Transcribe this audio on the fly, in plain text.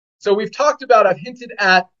So we've talked about, I've hinted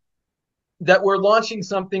at that we're launching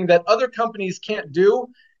something that other companies can't do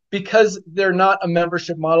because they're not a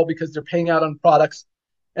membership model, because they're paying out on products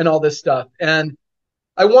and all this stuff. And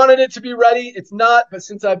I wanted it to be ready. It's not, but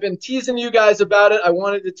since I've been teasing you guys about it, I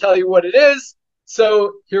wanted to tell you what it is.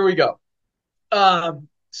 So here we go.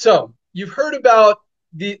 So you've heard about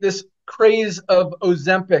this craze of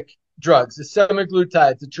Ozempic drugs, the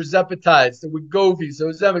semaglutides, the tirzepatides, the Wegovy's, the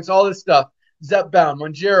Ozempics, all this stuff, Zepbound,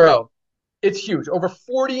 Mounjaro. It's huge. Over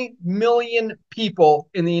 40 million people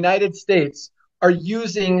in the United States are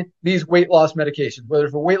using these weight loss medications, whether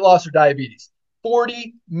for weight loss or diabetes.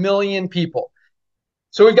 40 million people.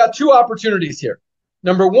 So we've got two opportunities here.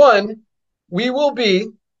 Number one, we will be,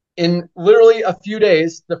 in literally a few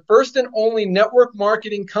days, the first and only network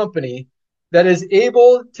marketing company that is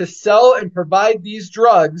able to sell and provide these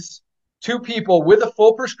drugs to people with a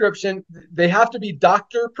full prescription. They have to be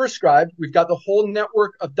doctor prescribed. We've got the whole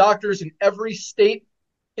network of doctors in every state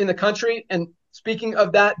in the country. And speaking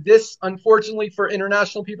of that, this, unfortunately, for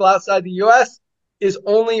international people outside the US, is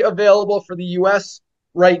only available for the US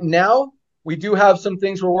right now. We do have some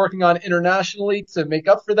things we're working on internationally to make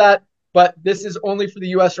up for that, but this is only for the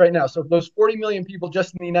US right now. So those 40 million people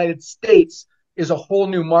just in the United States is a whole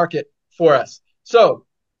new market for us. So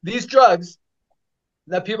these drugs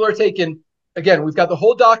that people are taking, again, we've got the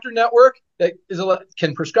whole doctor network that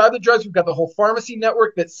can prescribe the drugs. We've got the whole pharmacy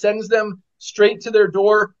network that sends them straight to their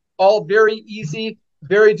door, all very easy,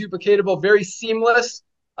 very duplicatable, very seamless.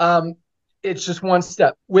 It's just one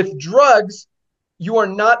step. With drugs, you are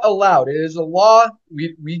not allowed. It is a law.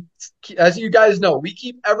 We, as you guys know, we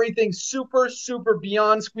keep everything super, super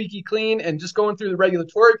beyond squeaky clean, and just going through the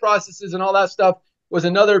regulatory processes and all that stuff was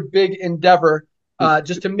another big endeavor,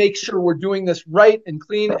 just to make sure we're doing this right and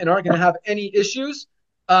clean and aren't going to have any issues.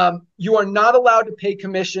 You are not allowed to pay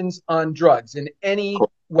commissions on drugs in any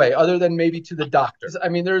way other than maybe to the doctors. I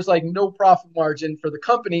mean, there's like no profit margin for the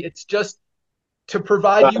company. It's just to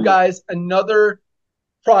provide you guys another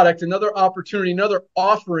product, another opportunity, another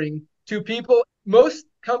offering to people. Most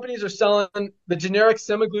companies are selling the generic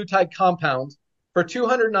semaglutide compound for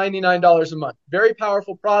 $299 a month. Very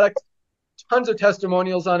powerful product, tons of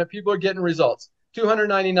testimonials on it. People are getting results.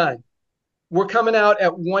 $299. We're coming out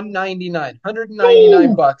at $199,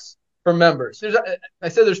 $199 for members. I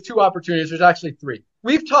said there's two opportunities. There's actually three.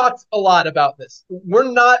 We've talked a lot about this.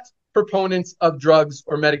 We're not proponents of drugs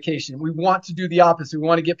or medication. We want to do the opposite. We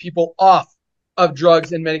want to get people off of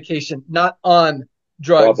drugs and medication, not on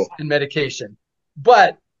drugs and medication.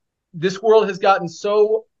 But this world has gotten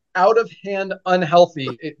so out of hand unhealthy.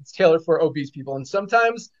 It's tailored for obese people. And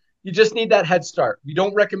sometimes you just need that head start. We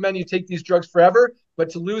don't recommend you take these drugs forever, but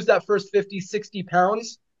to lose that first 50, 60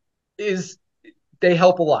 pounds they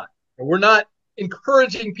help a lot. We're not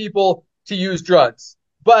encouraging people to use drugs,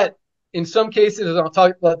 but in some cases,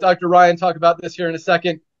 and let Dr. Ryan talk about this here in a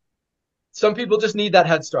second, some people just need that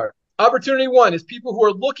head start. Opportunity one is people who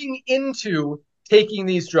are looking into taking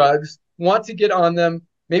these drugs, want to get on them,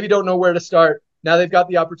 maybe don't know where to start. Now they've got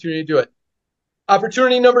the opportunity to do it.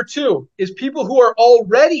 Opportunity number two is people who are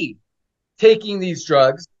already taking these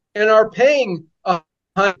drugs and are paying $100,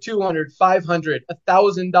 $200, $500,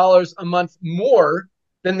 $1,000 a month more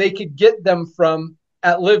than they could get them from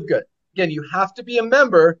at LiveGood. Again, you have to be a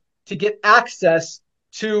member to get access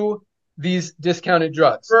to these discounted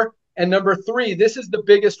drugs. And number three, this is the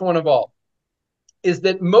biggest one of all, is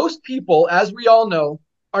that most people, as we all know,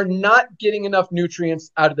 are not getting enough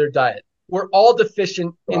nutrients out of their diet. We're all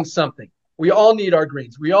deficient in something. We all need our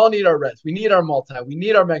greens. We all need our reds. We need our multi. We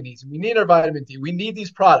need our magnesium. We need our vitamin D. We need these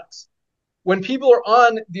products. When people are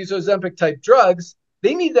on these Ozempic type drugs,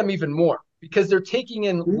 they need them even more because they're taking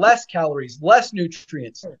in less calories, less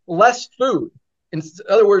nutrients, less food. In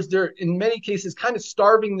other words, they're in many cases kind of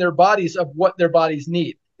starving their bodies of what their bodies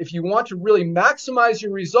need. If you want to really maximize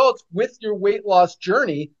your results with your weight loss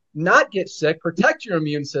journey, not get sick, protect your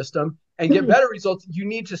immune system, and get better results, you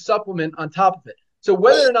need to supplement on top of it. So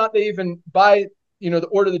whether or not they even buy,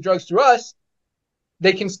 order the drugs through us,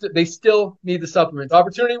 they still need the supplements.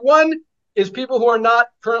 Opportunity one is people who are not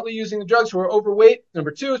currently using the drugs, who are overweight.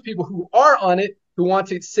 Number two is people who are on it, who want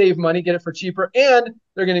to save money, get it for cheaper, and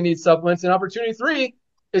they're going to need supplements. And opportunity three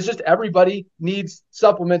is just everybody needs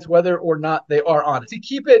supplements, whether or not they are on it. To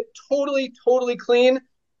keep it totally, totally clean,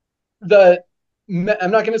 I'm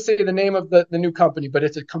not going to say the name of the new company, but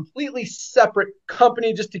it's a completely separate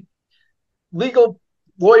company, just to legal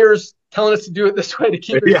lawyers telling us to do it this way to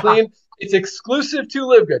keep it clean. It's exclusive to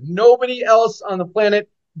LiveGood. Nobody else on the planet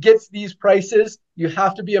gets these prices. You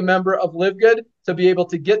have to be a member of LiveGood to be able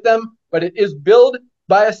to get them, but it is billed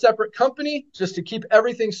by a separate company just to keep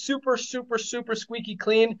everything super, super, super squeaky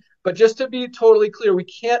clean. But just to be totally clear, we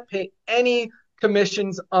can't pay any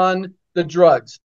commissions on the drugs.